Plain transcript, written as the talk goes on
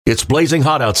It's blazing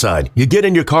hot outside. You get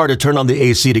in your car to turn on the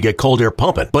AC to get cold air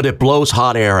pumping, but it blows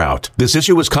hot air out. This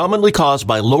issue is commonly caused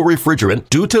by low refrigerant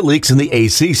due to leaks in the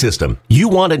AC system. You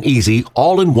want an easy,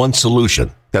 all-in-one solution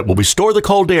that will restore the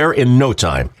cold air in no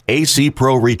time. AC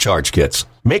Pro Recharge Kits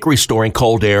make restoring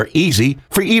cold air easy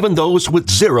for even those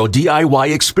with zero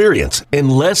DIY experience in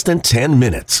less than 10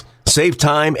 minutes. Save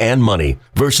time and money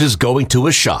versus going to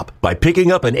a shop by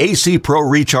picking up an AC Pro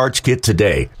Recharge Kit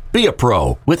today. Be a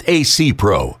pro with AC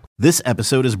Pro. This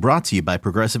episode is brought to you by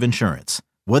Progressive Insurance.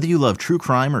 Whether you love true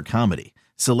crime or comedy,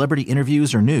 celebrity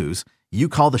interviews or news, you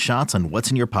call the shots on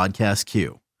what's in your podcast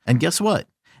queue. And guess what?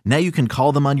 Now you can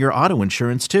call them on your auto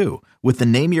insurance too with the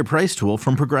Name Your Price tool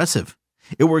from Progressive.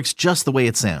 It works just the way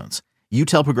it sounds. You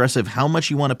tell Progressive how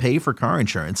much you want to pay for car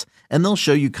insurance, and they'll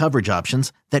show you coverage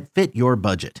options that fit your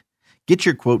budget. Get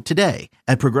your quote today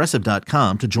at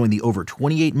Progressive.com to join the over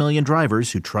 28 million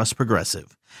drivers who trust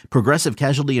Progressive. Progressive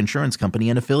Casualty Insurance Company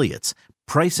and Affiliates.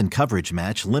 Price and coverage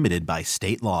match limited by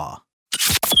state law.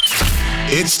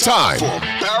 It's time for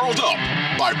Barreled Up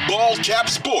by BALLCAP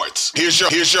Sports. Here's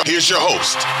your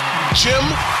host, Jim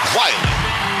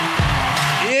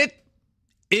Wiley. It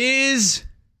is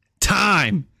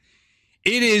time.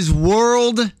 It is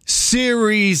World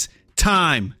Series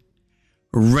time.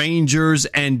 Rangers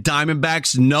and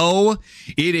Diamondbacks. No,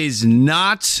 it is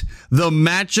not the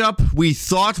matchup we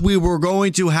thought we were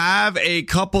going to have a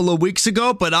couple of weeks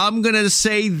ago, but I'm going to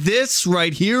say this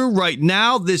right here, right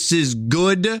now. This is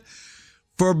good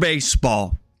for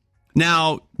baseball.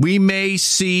 Now, we may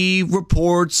see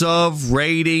reports of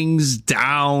ratings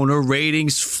down or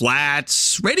ratings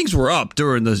flats. Ratings were up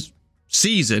during the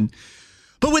season,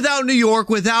 but without New York,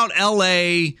 without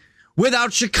LA,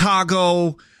 without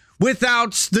Chicago,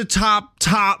 without the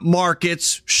top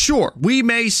markets, sure, we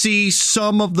may see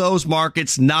some of those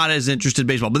markets not as interested in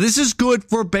baseball. But this is good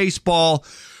for baseball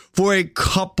for a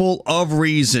couple of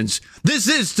reasons. This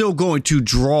is still going to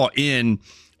draw in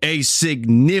a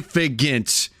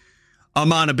significant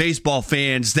amount of baseball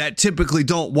fans that typically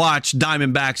don't watch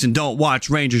Diamondbacks and don't watch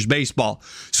Rangers baseball.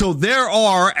 So there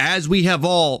are, as we have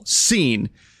all seen,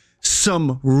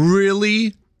 some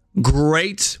really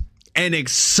great and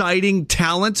exciting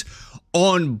talent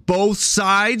on both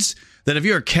sides that if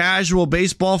you're a casual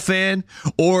baseball fan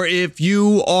or if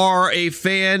you are a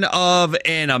fan of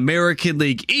an American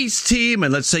League East team,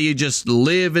 and let's say you just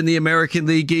live in the American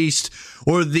League East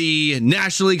or the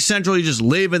National League Central, you just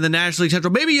live in the National League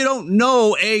Central, maybe you don't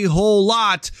know a whole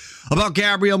lot about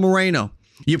Gabriel Moreno.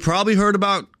 You probably heard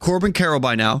about Corbin Carroll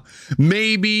by now.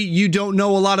 Maybe you don't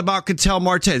know a lot about Ketel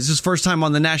Marte. This is his first time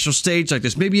on the national stage like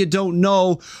this. Maybe you don't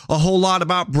know a whole lot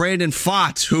about Brandon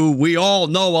Pfaadt, who we all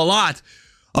know a lot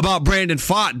about Brandon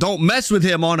Pfaadt. Don't mess with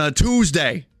him on a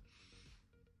Tuesday.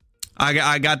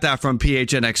 I got that from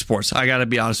PHNX Sports. I got to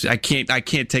be honest with you. I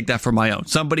can't take that for my own.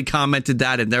 Somebody commented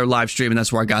that in their live stream, and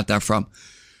that's where I got that from.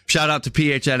 Shout out to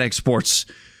PHNX Sports.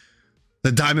 The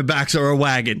Diamondbacks are a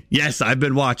wagon. Yes, I've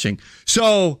been watching.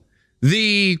 So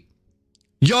the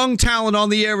young talent on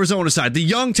the Arizona side, the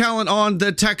young talent on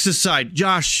the Texas side,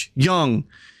 Josh Young.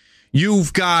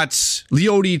 You've got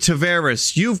Leody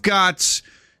Taveras. You've got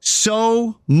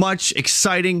so much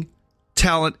exciting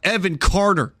talent. Evan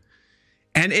Carter.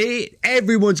 And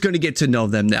everyone's going to get to know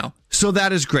them now. So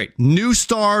that is great. New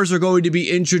stars are going to be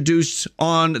introduced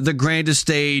on the grandest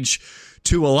stage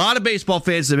to a lot of baseball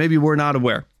fans that maybe we're not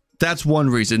aware. That's one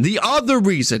reason. The other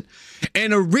reason,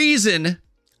 and a reason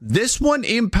this one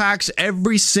impacts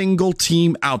every single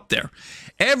team out there.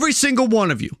 Every single one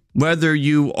of you, whether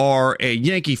you are a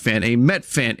Yankee fan, a Met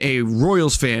fan, a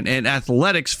Royals fan, an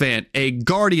Athletics fan, a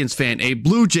Guardians fan, a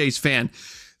Blue Jays fan,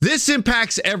 this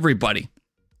impacts everybody.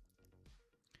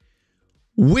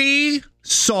 We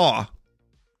saw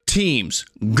teams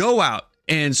go out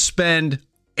and spend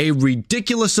a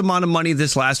ridiculous amount of money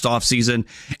this last offseason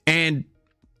and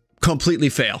completely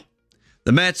fail.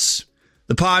 The Mets,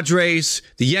 the Padres,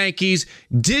 the Yankees,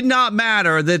 did not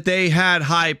matter that they had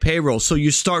high payroll. So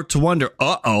you start to wonder,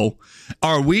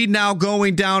 are we now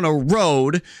going down a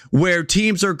road where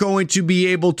teams are going to be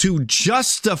able to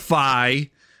justify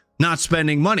not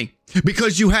spending money?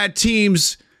 Because you had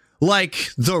teams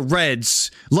like the Reds,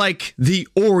 like the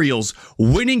Orioles,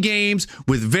 winning games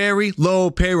with very low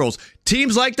payrolls.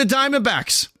 Teams like the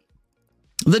Diamondbacks.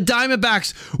 The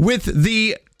Diamondbacks with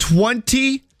the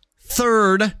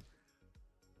 23rd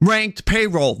ranked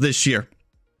payroll this year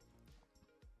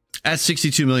at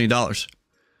 $62 million.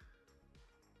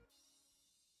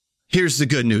 Here's the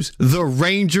good news. The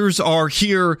Rangers are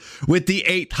here with the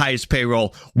 8th highest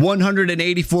payroll,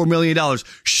 $184 million,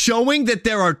 showing that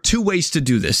there are two ways to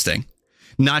do this thing,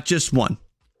 not just one.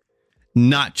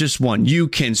 not just one. You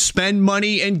can spend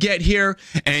money and get here,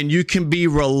 and you can be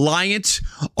reliant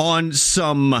on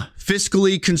some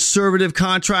fiscally conservative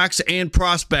contracts and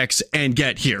prospects and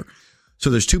get here. So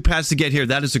there's two paths to get here.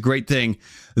 That is a great thing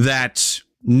that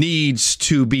needs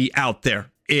to be out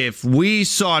there. If we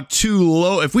saw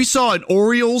an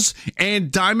Orioles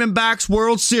and Diamondbacks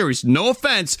World Series, no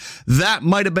offense, that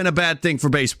might have been a bad thing for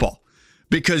baseball,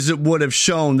 because it would have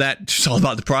shown that it's all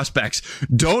about the prospects.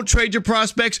 Don't trade your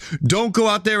prospects. Don't go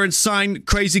out there and sign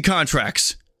crazy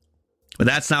contracts. But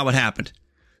that's not what happened.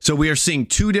 So we are seeing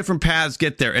two different paths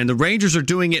get there, and the Rangers are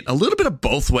doing it a little bit of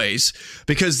both ways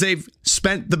because they've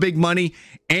spent the big money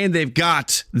and they've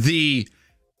got the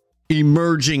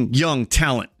emerging young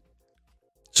talent.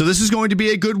 So this is going to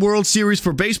be a good World Series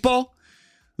for baseball.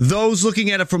 Those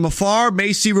looking at it from afar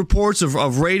may see reports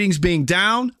of ratings being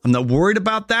down. I'm not worried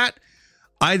about that.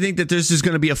 I think that this is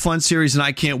going to be a fun series, and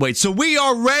I can't wait. So we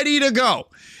are ready to go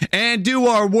and do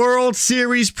our World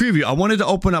Series preview. I wanted to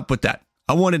open up with that.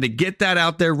 I wanted to get that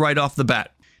out there right off the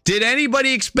bat. Did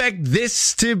anybody expect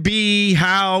this to be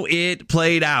how it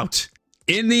played out?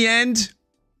 In the end,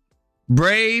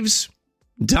 Braves,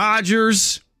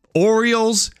 Dodgers,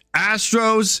 Orioles,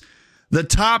 Astros, the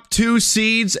top two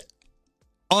seeds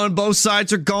on both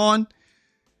sides are gone.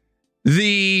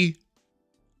 The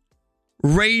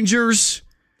Rangers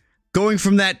going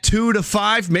from that 2 to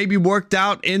 5 maybe worked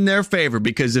out in their favor,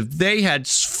 because if they had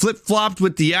flip-flopped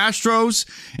with the Astros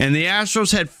and the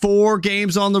Astros had 4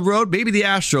 games on the road, maybe the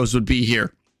Astros would be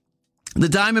here. The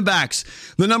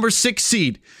Diamondbacks, the number 6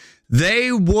 seed,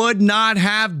 they would not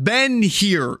have been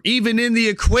here, even in the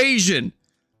equation,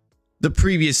 the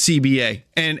previous CBA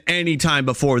and any time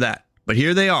before that. But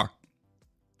here they are.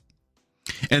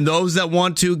 And those that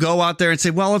want to go out there and say,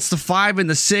 well, it's the 5 and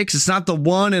the 6. It's not the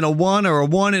 1 and a 1 or a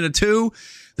 1 and a 2.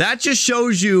 That just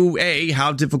shows you, A,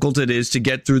 how difficult it is to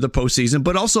get through the postseason,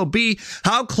 but also, B,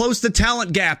 how close the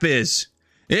talent gap is.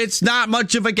 It's not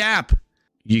much of a gap.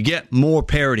 You get more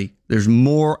parity. There's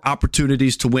more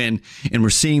opportunities to win. And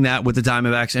we're seeing that with the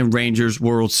Diamondbacks and Rangers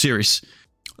World Series.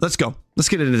 Let's go. Let's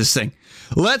get into this thing.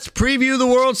 Let's preview the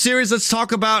World Series. Let's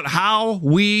talk about how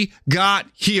we got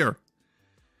here.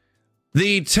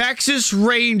 The Texas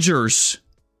Rangers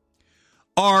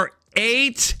are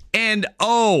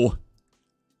 8-0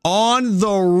 on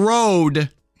the road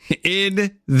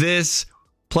in this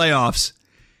playoffs.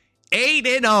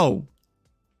 8-0.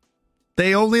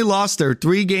 They only lost their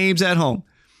 3 games at home.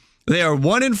 They are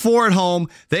 1-4 at home.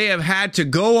 They have had to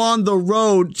go on the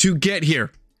road to get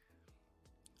here.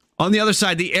 On the other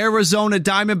side, the Arizona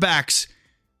Diamondbacks,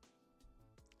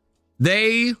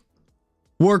 they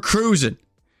were cruising.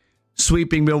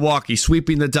 Sweeping Milwaukee,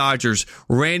 sweeping the Dodgers,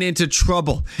 ran into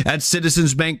trouble at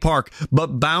Citizens Bank Park,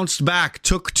 but bounced back,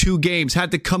 took 2 games, had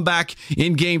to come back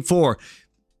in game 4.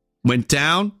 Went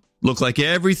down, looked like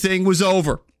everything was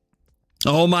over.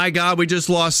 Oh my God, we just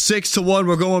lost 6-1.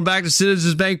 We're going back to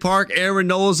Citizens Bank Park. Aaron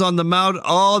Nola's on the mound.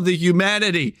 All the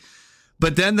humanity.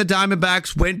 But then the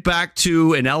Diamondbacks went back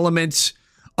to an element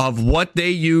of what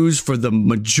they use for the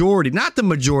majority, not the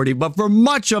majority, but for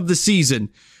much of the season,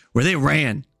 where they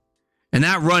ran. And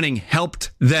that running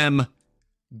helped them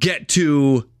get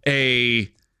to a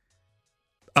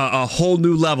whole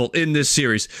new level in this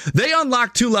series. They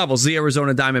unlocked 2 levels, the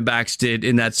Arizona Diamondbacks did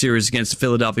in that series against the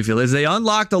Philadelphia Phillies. They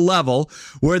unlocked a level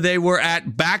where they were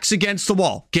at backs against the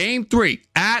wall. Game 3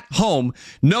 at home,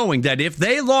 knowing that if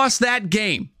they lost that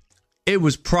game, it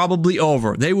was probably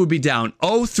over. They would be down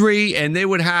 0-3, and they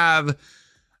would have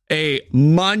a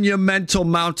monumental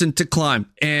mountain to climb.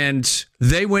 And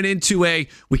they went into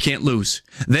we can't lose.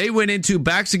 They went into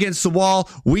backs against the wall,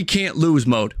 we can't lose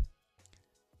mode.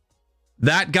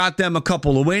 That got them a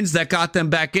couple of wins. That got them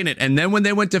back in it. And then when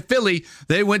they went to Philly,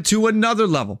 they went to another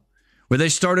level where they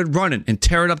started running and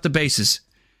tearing up the bases.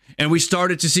 And we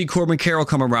started to see Corbin Carroll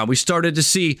come around. We started to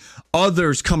see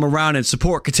others come around and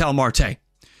support Ketel Marte.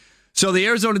 So the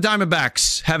Arizona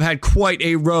Diamondbacks have had quite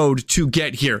a road to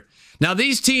get here. Now,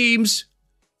 these teams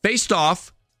faced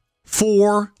off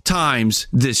 4 times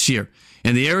this year,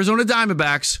 and the Arizona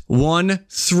Diamondbacks won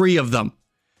 3 of them.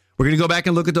 We're going to go back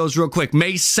and look at those real quick.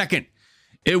 May 2nd,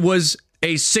 it was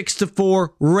a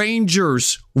 6-4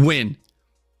 Rangers win,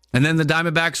 and then the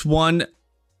Diamondbacks won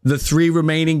the 3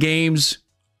 remaining games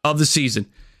of the season.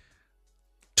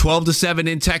 12-7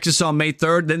 in Texas on May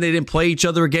 3rd. Then they didn't play each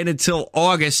other again until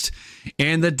August,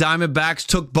 and the Diamondbacks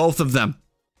took both of them.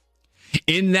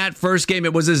 In that first game,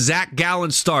 it was a Zach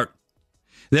Gallen start.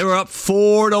 They were up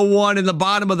 4-1 in the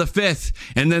bottom of the 5th,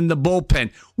 and then the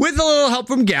bullpen. With a little help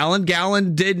from Gallen.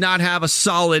 Gallen did not have a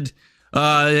solid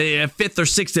 5th or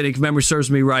 6th inning, if memory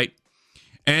serves me right.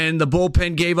 and the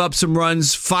bullpen gave up some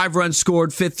runs. 5 runs scored,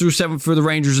 5th through 7th for the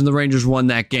Rangers, and the Rangers won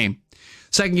that game.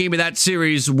 Second game of that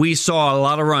series, we saw a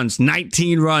lot of runs,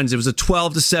 19 runs. It was a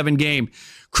 12-7 game.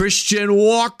 Christian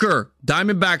Walker,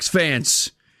 Diamondbacks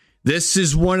fans, this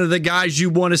is one of the guys you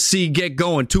want to see get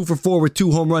going. 2 for 4 with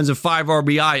 2 home runs and 5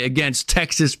 RBI against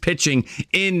Texas pitching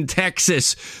in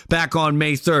Texas back on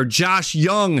May 3rd. Josh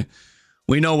Young,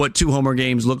 we know what 2 homer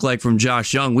games look like from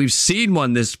Josh Young. We've seen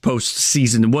one this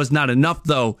postseason. It was not enough,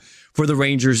 though, for the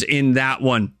Rangers in that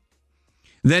one.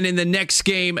 Then in the next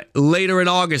game, later in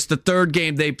August, the third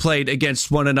game they played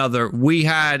against one another, we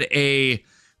had a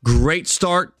great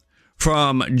start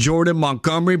from Jordan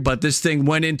Montgomery, but this thing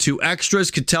went into extras.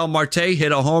 Ketel Marte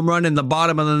hit a home run in the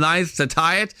bottom of the 9th to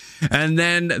tie it, and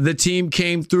then the team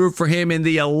came through for him in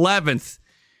the 11th,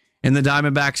 and the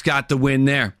Diamondbacks got the win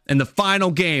there. And the final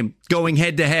game, going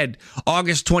head-to-head,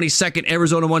 August 22nd,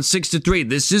 Arizona won 6-3.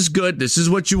 This is good. This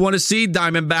is what you want to see,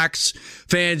 Diamondbacks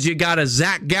fans. You got a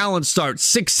Zach Gallen start,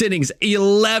 6 innings,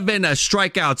 11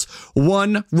 strikeouts,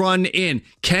 1 run in.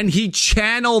 Can he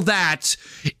channel that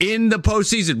in the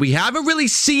postseason? We haven't really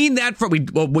seen that from.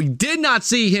 We did not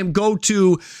see him go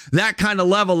to that kind of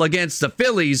level against the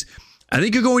Phillies. I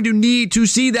think you're going to need to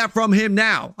see that from him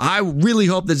now. I really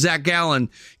hope that Zach Gallen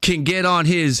can get on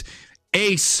his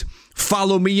ace,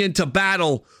 follow me into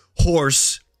battle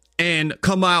horse and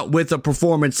come out with a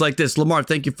performance like this. Lamar,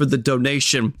 thank you for the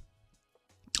donation.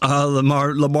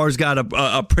 Lamar's got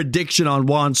a prediction on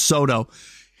Juan Soto.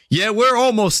 Yeah, we're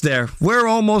almost there. We're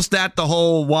almost at the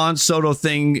whole Juan Soto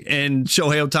thing and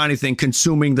Shohei Ohtani thing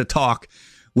consuming the talk.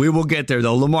 We will get there,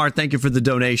 though. Lamar, thank you for the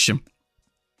donation.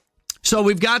 So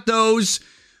we've got those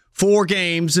 4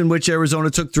 games in which Arizona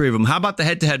took 3 of them. How about the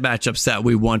head-to-head matchups that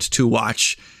we want to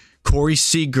watch? Corey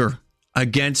Seager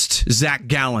against Zach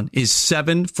Gallen is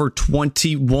 7 for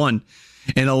 21.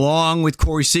 And along with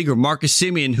Corey Seager, Marcus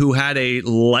Semien, who had a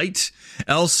light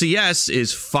LCS,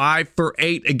 is 5 for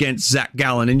 8 against Zach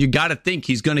Gallen. And you got to think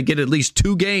he's going to get at least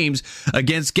 2 games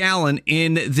against Gallen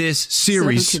in this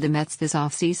series. 7 to the Mets this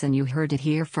offseason. You heard it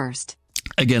here first.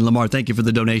 Again, Lamar, thank you for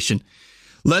the donation.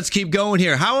 Let's keep going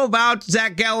here. How about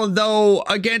Zach Gallen, though,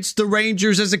 against the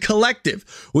Rangers as a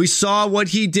collective? We saw what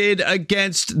he did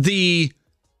against the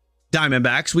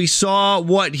Diamondbacks. We saw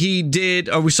what he did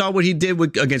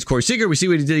against Corey Seager. We see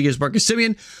what he did against Marcus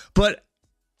Semien. But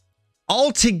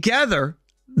altogether,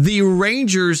 the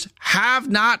Rangers have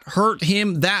not hurt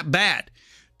him that bad.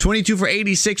 22 for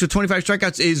 86 with 25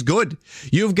 strikeouts is good.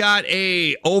 You've got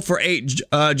a 0 for 8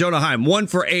 Jonah Heim, 1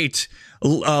 for 8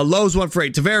 Lowe's, 1 for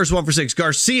 8 Tavares, 1 for 6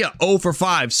 Garcia, 0 for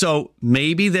 5. So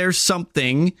maybe there's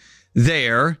something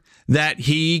there that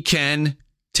he can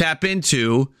tap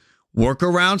into, work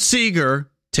around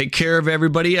Seager, take care of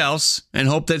everybody else, and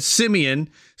hope that Semien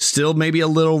still maybe a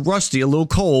little rusty, a little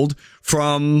cold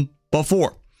from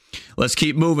before. Let's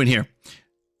keep moving here.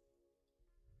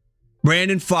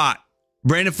 Brandon Pfaadt.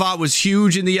 Brandon Pfaadt was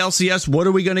huge in the LCS. What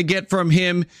are we going to get from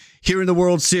him here in the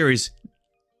World Series?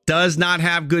 Does not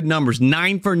have good numbers.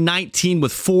 9 for 19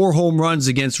 with 4 home runs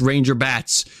against Ranger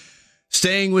bats.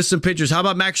 Staying with some pitchers. How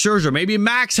about Max Scherzer? Maybe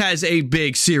Max has a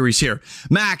big series here.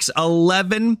 Max,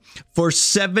 11 for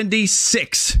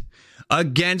 76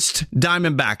 against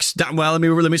Diamondbacks. Well,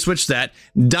 let me switch that.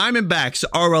 Diamondbacks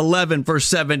are 11 for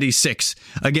 76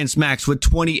 against Max with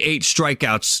 28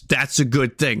 strikeouts. That's a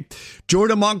good thing.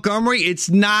 Jordan Montgomery, it's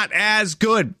not as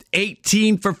good.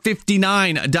 18 for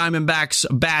 59 Diamondbacks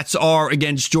bats are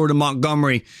against Jordan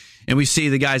Montgomery. And we see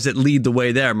the guys that lead the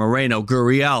way there. Moreno,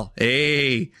 Gurriel.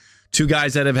 Hey, 2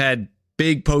 guys that have had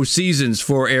big postseasons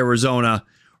for Arizona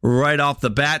right off the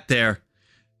bat there.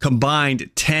 Combined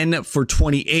 10 for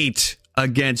 28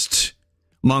 against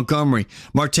Montgomery.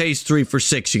 Marte's 3 for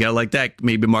 6. You got to like that.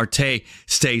 Maybe Marte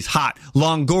stays hot.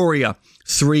 Longoria,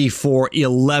 3 for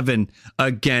 11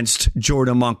 against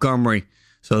Jordan Montgomery.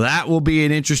 So that will be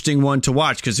an interesting one to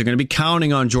watch because they're going to be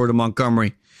counting on Jordan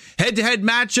Montgomery. Head-to-head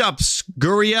matchups.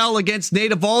 Gurriel against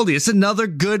Nate Eovaldi. It's another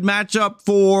good matchup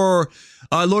for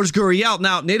Lourdes Gurriel.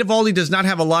 Now, Nate Eovaldi does not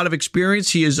have a lot of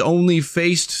experience. He has only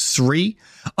faced 3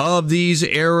 of these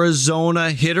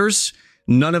Arizona hitters.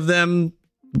 None of them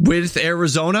with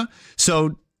Arizona.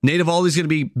 So Nate Eovaldi's going to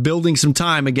be building some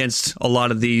time against a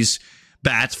lot of these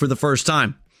bats for the first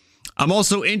time. I'm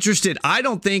also interested. I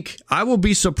will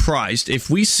be surprised if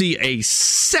we see a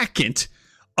second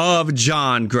of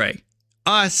John Gray.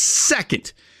 A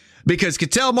second. Because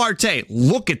Ketel Marte,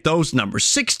 look at those numbers.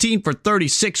 16 for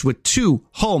 36 with 2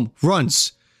 home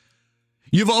runs.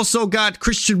 You've also got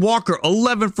Christian Walker,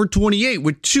 11 for 28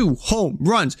 with 2 home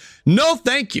runs. No,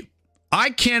 thank you. I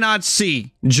cannot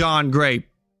see John Gray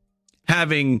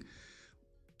having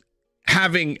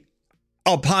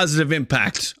a positive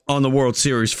impact on the World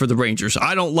Series for the Rangers.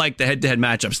 I don't like the head-to-head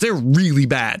matchups. They're really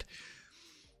bad.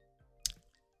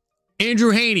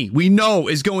 Andrew Heaney, we know,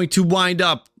 is going to wind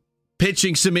up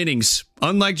pitching some innings.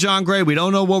 Unlike John Gray, we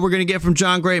don't know what we're going to get from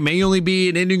John Gray. It may only be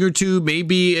an inning or two.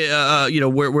 Maybe,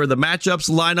 where the matchups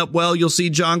line up well, you'll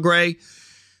see John Gray.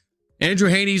 Andrew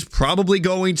Heaney's probably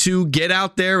going to get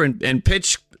out there and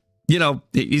pitch.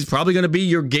 He's probably going to be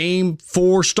your game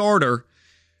 4 starter.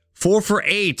 4 for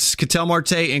 8. Ketel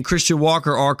Marte and Christian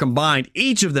Walker are combined.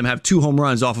 Each of them have 2 home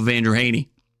runs off of Andrew Heaney.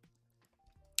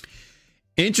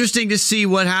 Interesting to see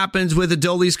what happens with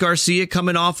Adolis Garcia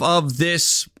coming off of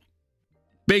this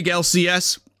big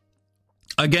LCS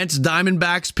against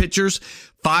Diamondbacks pitchers.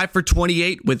 5 for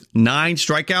 28 with 9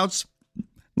 strikeouts.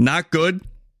 Not good.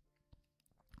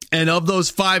 And of those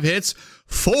 5 hits,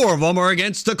 4 of them are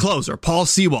against the closer, Paul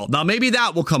Sewald. Now, maybe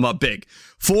that will come up big.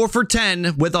 4 for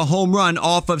 10 with a home run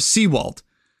off of Sewald.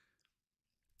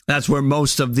 That's where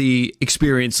most of the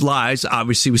experience lies,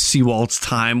 obviously, with Sewald's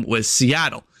time with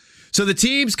Seattle. So the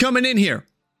teams coming in here.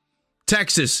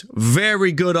 Texas,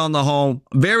 very good on the home,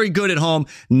 very good at home,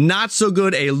 not so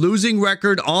good, a losing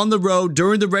record on the road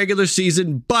during the regular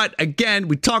season. But again,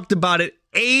 we talked about it,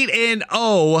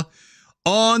 8-0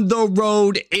 on the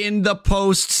road in the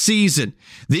postseason.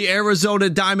 The Arizona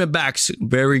Diamondbacks,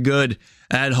 very good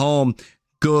at home,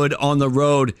 good on the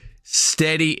road,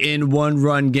 steady in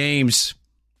 1-run games.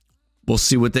 We'll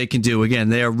see what they can do. Again,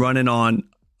 they are running on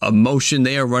emotion.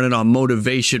 They are running on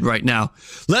motivation right now.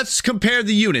 Let's compare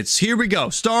the units. Here we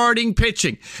go. Starting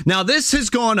pitching. Now, this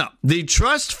has gone up. The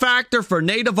trust factor for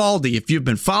Nate Eovaldi, if you've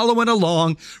been following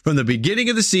along from the beginning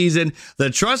of the season,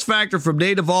 the trust factor from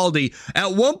Nate Eovaldi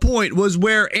at one point was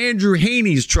where Andrew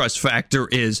Heaney's trust factor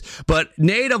is. But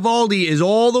Nate Eovaldi is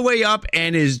all the way up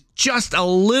and is just a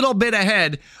little bit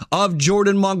ahead of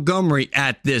Jordan Montgomery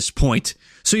at this point.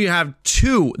 So you have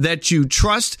 2 that you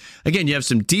trust. Again, you have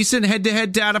some decent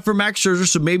head-to-head data for Max Scherzer,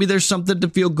 so maybe there's something to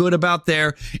feel good about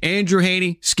there. Andrew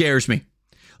Heaney scares me.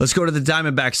 Let's go to the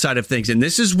Diamondbacks side of things. And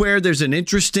this is where there's an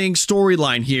interesting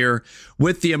storyline here.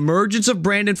 With the emergence of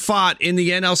Brandon Pfaadt in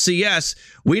the NLCS,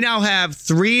 we now have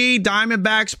 3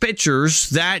 Diamondbacks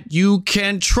pitchers that you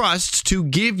can trust to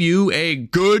give you a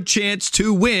good chance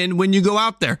to win when you go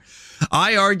out there.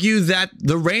 I argue that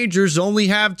the Rangers only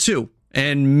have 2.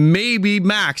 And maybe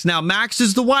Max. Now, Max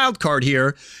is the wild card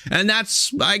here, and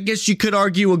that's, I guess you could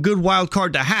argue, a good wild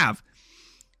card to have.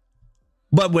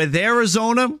 But with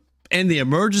Arizona and the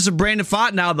emergence of Brandon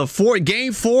Pfaadt, now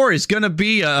game 4 is going to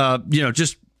be,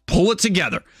 just pull it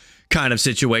together kind of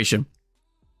situation.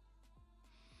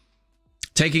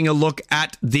 Taking a look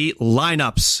at the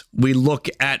lineups, we look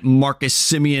at Marcus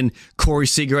Semien, Corey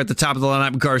Seager at the top of the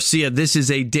lineup, Garcia. This is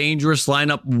a dangerous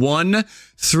lineup, 1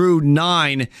 through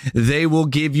 9. They will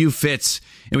give you fits.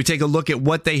 And we take a look at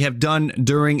what they have done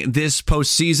during this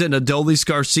postseason. Adolis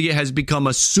Garcia has become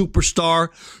a superstar.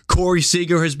 Corey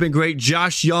Seager has been great.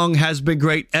 Josh Young has been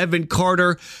great. Evan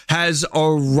Carter has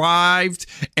arrived.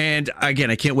 And again,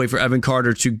 I can't wait for Evan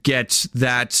Carter to get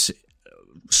that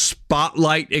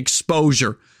spotlight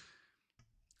exposure.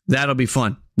 That'll be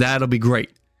fun. That'll be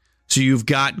great. So you've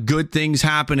got good things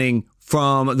happening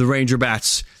from the Ranger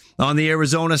Bats. On the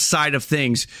Arizona side of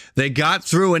things, they got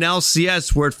through an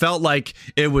LCS where it felt like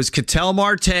it was Ketel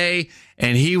Marte,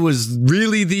 and he was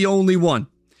really the only one.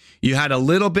 You had a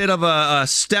little bit of a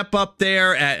step up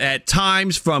there at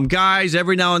times from guys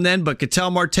every now and then, but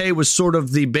Ketel Marte was sort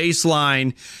of the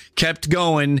baseline, kept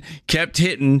going, kept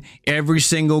hitting every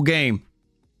single game.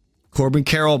 Corbin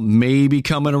Carroll may be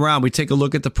coming around. We take a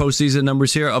look at the postseason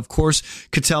numbers here. Of course,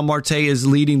 Ketel Marte is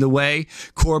leading the way.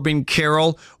 Corbin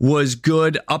Carroll was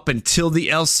good up until the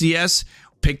LCS.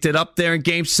 Picked it up there in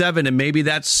Game 7, and maybe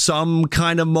that's some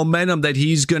kind of momentum that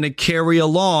he's going to carry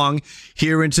along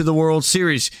here into the World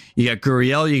Series. You got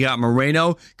Gurriel, you got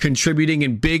Moreno contributing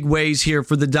in big ways here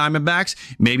for the Diamondbacks.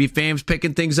 Maybe Pham's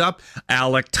picking things up.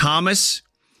 Alec Thomas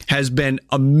has been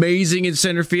amazing in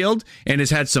center field and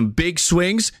has had some big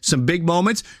swings, some big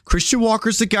moments. Christian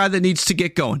Walker's the guy that needs to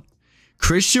get going.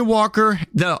 Christian Walker,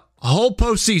 the whole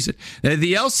postseason.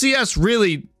 The LCS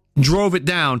really drove it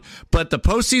down, but the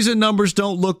postseason numbers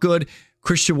don't look good.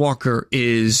 Christian Walker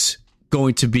is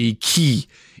going to be key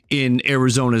in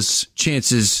Arizona's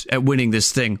chances at winning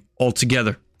this thing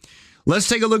altogether. Let's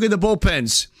take a look at the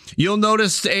bullpens. You'll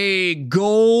notice a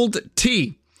gold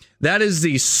T. That is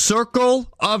the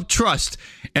circle of trust.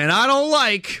 And I don't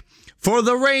like for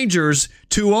the Rangers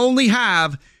to only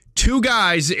have 2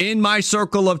 guys in my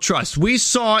circle of trust. We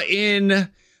saw in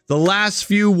the last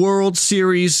few World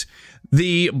Series,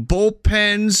 the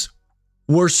bullpens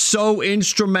were so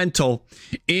instrumental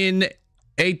in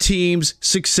a team's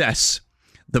success.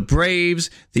 the Braves,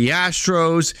 the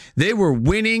Astros, they were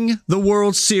winning the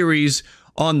World Series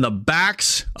on the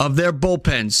backs of their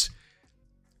bullpens.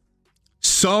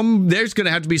 There's going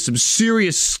to have to be some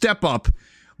serious step up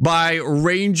by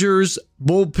Rangers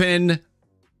bullpen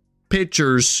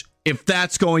pitchers if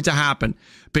that's going to happen.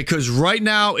 Because right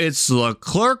now it's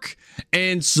Leclerc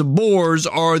and Sabors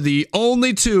are the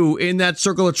only two in that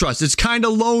circle of trust. It's kind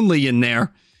of lonely in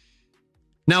there.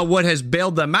 Now, what has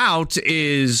bailed them out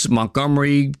is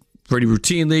Montgomery pretty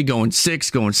routinely going 6,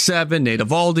 going 7, Nate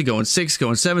Eovaldi going 6,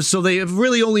 going 7. So they have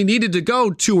really only needed to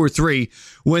go 2 or 3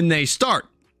 when they start.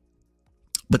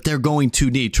 But they're going to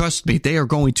need, trust me, they are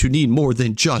going to need more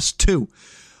than just 2.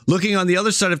 Looking on the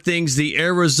other side of things, the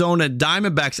Arizona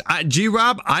Diamondbacks.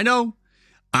 G-Rob, I know.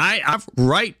 I'm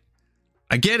right.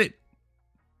 I get it.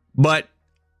 But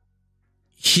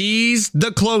he's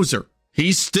the closer.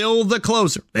 He's still the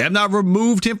closer. They have not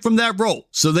removed him from that role,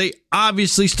 so they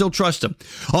obviously still trust him.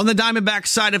 On the Diamondback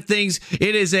side of things,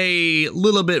 it is a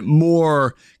little bit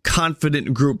more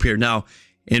confident group here. Now,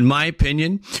 in my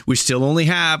opinion, we still only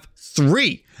have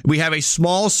 3. We have a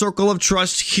small circle of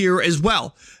trust here as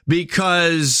well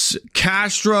because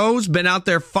Castro's been out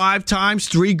there 5 times,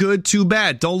 3 good, 2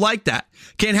 bad. Don't like that.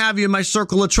 Can't have you in my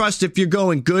circle of trust if you're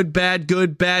going good, bad,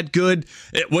 good, bad, good.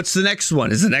 What's the next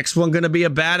one? Is the next one going to be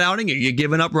a bad outing? Are you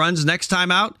giving up runs next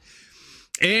time out?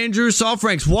 Andrew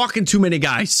Saalfrank's walking too many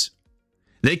guys.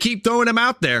 They keep throwing him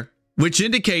out there, which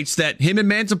indicates that him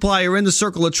and Mantiply are in the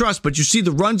circle of trust, but you see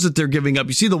the runs that they're giving up.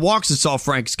 You see the walks that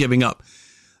Saalfrank's giving up.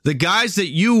 The guys that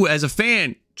you, as a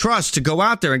fan, trust to go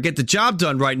out there and get the job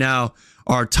done right now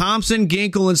are Thompson,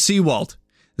 Ginkel, and Sewald.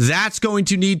 That's going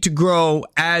to need to grow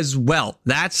as well.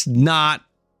 That's not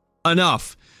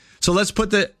enough. So let's put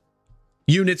the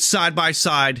units side by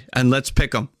side and let's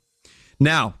pick them.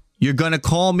 Now, you're going to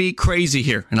call me crazy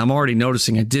here, and I'm already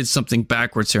noticing I did something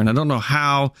backwards here, and I don't know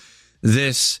how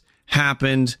this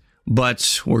happened,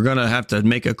 but we're going to have to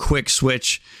make a quick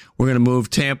switch. We're going to move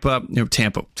Tampa?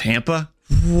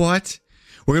 What?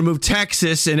 We're going to move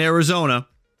Texas and Arizona.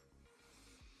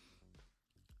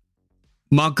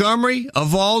 Montgomery,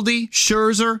 Eovaldi,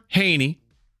 Scherzer, Haney.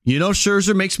 You know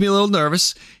Scherzer makes me a little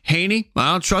nervous. Haney,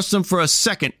 I don't trust him for a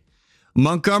second.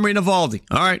 Montgomery and Eovaldi.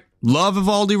 All right. Love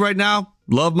Eovaldi right now.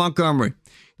 Love Montgomery.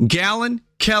 Gallen,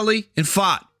 Kelly, and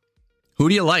Fott. Who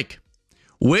do you like?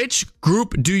 Which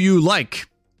group do you like?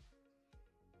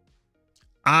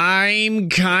 I'm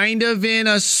kind of in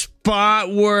a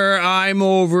spot where I'm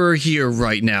over here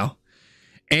right now.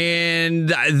 And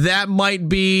that might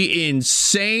be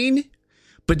insane,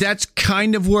 but that's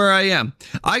kind of where I am.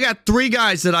 I got 3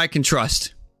 guys that I can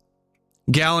trust.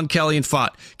 Gallen, Kelly, and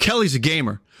Fott. Kelly's a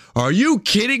gamer. Are you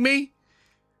kidding me?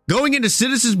 Going into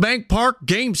Citizens Bank Park,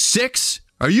 Game 6?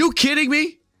 Are you kidding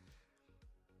me?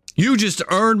 You just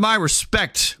earned my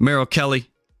respect, Merrill Kelly.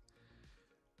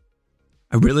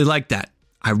 I really like that.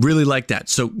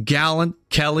 So Gallen,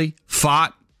 Kelly,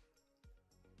 Fott.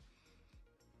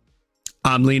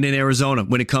 I'm leaning Arizona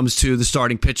when it comes to the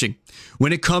starting pitching.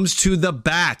 When it comes to the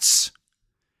bats,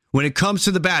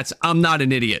 I'm not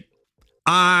an idiot.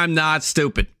 I'm not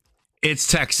stupid. It's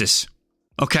Texas.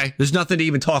 Okay? There's nothing to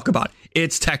even talk about.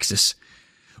 It's Texas.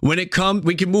 When it comes,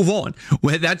 we can move on.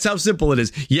 That's how simple it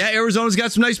is. Yeah, Arizona's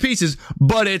got some nice pieces,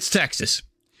 but it's Texas.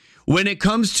 When it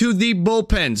comes to the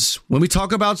bullpens, when we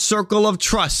talk about circle of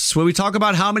trusts, when we talk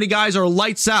about how many guys are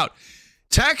lights out,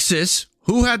 Texas,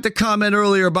 who had the comment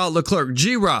earlier about Leclerc?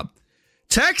 G-Rob.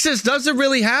 Texas doesn't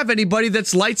really have anybody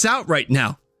that's lights out right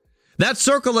now. That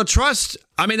circle of trust,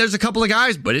 I mean, there's a couple of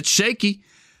guys, but it's shaky.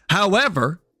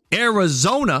 However,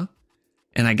 Arizona,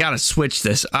 and I got to switch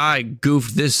this. I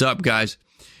goofed this up, guys.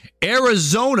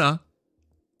 Arizona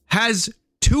has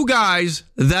 2 guys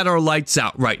that are lights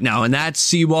out right now, and that's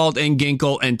Sewald and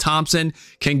Ginkel, and Thompson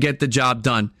can get the job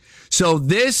done. So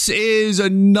this is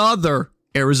another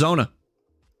Arizona.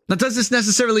 Now, does this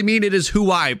necessarily mean it is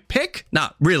who I pick?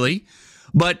 Not really,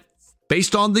 but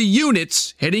based on the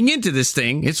units heading into this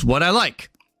thing, it's what I like.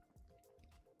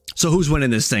 So who's winning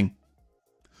this thing?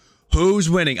 Who's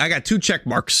winning? I got 2 check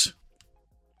marks.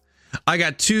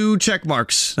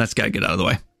 That's got to get out of the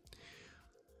way.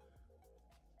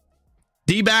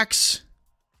 D-backs,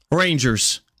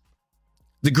 Rangers.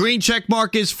 The green check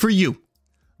mark is for you.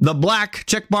 The black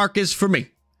check mark is for me.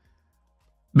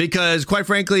 Because, quite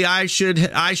frankly, I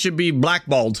should be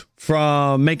blackballed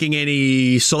from making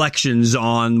any selections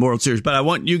on World Series. But I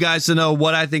want you guys to know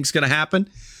what I think is going to happen.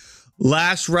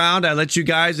 Last round, I let you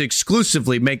guys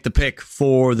exclusively make the pick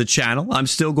for the channel. I'm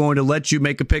still going to let you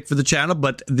make a pick for the channel,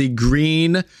 but the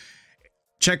green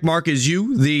check mark is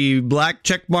you. The black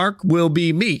check mark will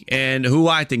be me and who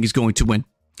I think is going to win.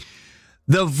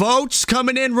 The votes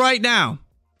coming in right now.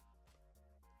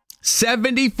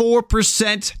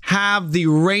 74% have the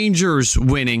Rangers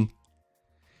winning,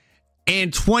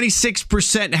 and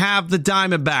 26% have the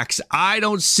Diamondbacks. I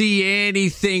don't see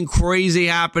anything crazy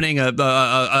happening,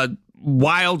 a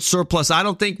wild surplus. I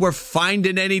don't think we're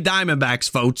finding any Diamondbacks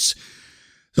votes.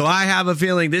 So I have a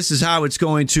feeling this is how it's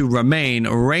going to remain.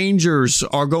 Rangers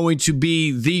are going to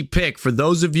be the pick. For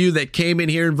those of you that came in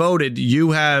here and voted,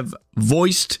 you have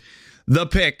voiced the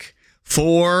pick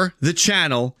for the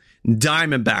channel.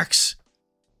 Diamondbacks.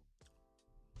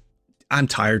 I'm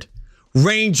tired.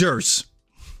 Rangers.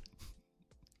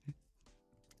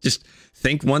 Just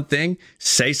think one thing,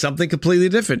 say something completely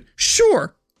different.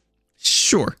 Sure.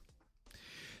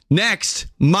 Next,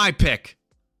 my pick.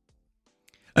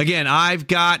 Again, I've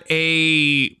got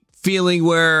a feeling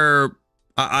where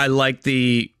I like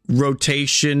the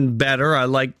rotation better. I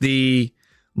like the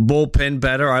bullpen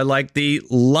better. I like the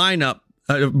lineup.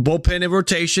 Bullpen and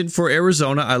rotation for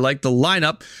Arizona. I like the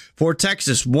lineup for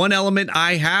Texas. One element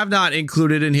I have not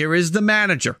included in here is the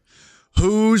manager.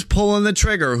 Who's pulling the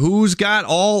trigger? Who's got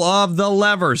all of the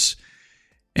levers?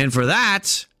 And for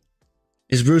that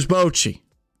is Bruce Bochy.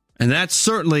 And that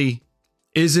certainly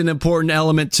is an important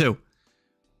element too.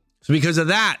 So because of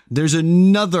that, there's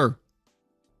another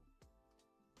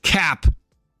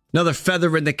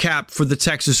feather in the cap for the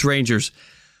Texas Rangers.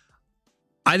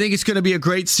 I think it's going to be a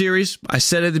great series. I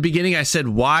said at the beginning, I said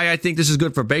why I think this is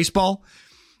good for baseball.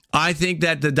 I think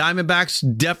that the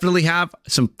Diamondbacks definitely have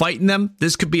some fight in them.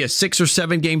 This could be a 6 or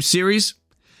 7 game series,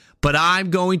 but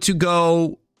I'm going to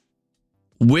go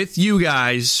with you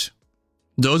guys.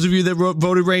 Those of you that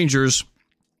voted Rangers,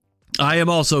 I am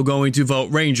also going to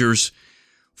vote Rangers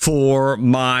for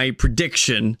my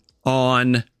prediction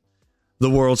on the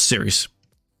World Series.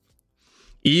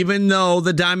 Even though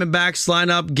the Diamondbacks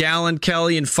line up Gallen,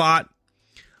 Kelly, and Fott,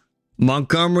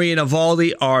 Montgomery and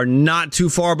Eovaldi are not too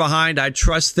far behind. I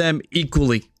trust them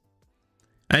equally.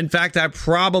 In fact, I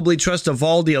probably trust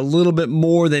Eovaldi a little bit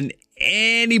more than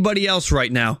anybody else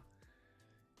right now.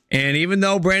 And even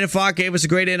though Brandon Fott gave us a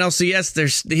great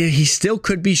NLCS, he still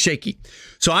could be shaky.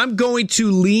 So I'm going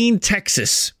to lean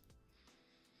Texas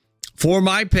for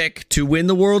my pick to win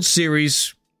the World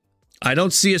Series. I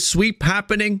don't see a sweep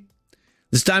happening.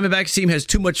 This Diamondbacks team has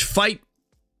too much fight.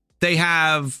 They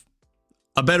have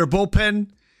a better bullpen.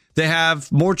 They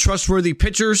have more trustworthy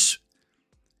pitchers.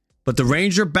 But the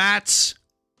Ranger bats,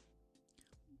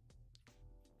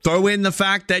 throw in the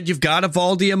fact that you've got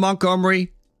Eovaldi and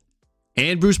Montgomery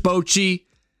and Bruce Bochy,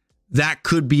 that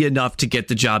could be enough to get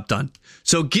the job done.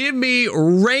 So give me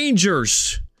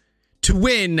Rangers to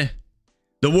win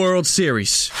the World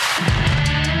Series.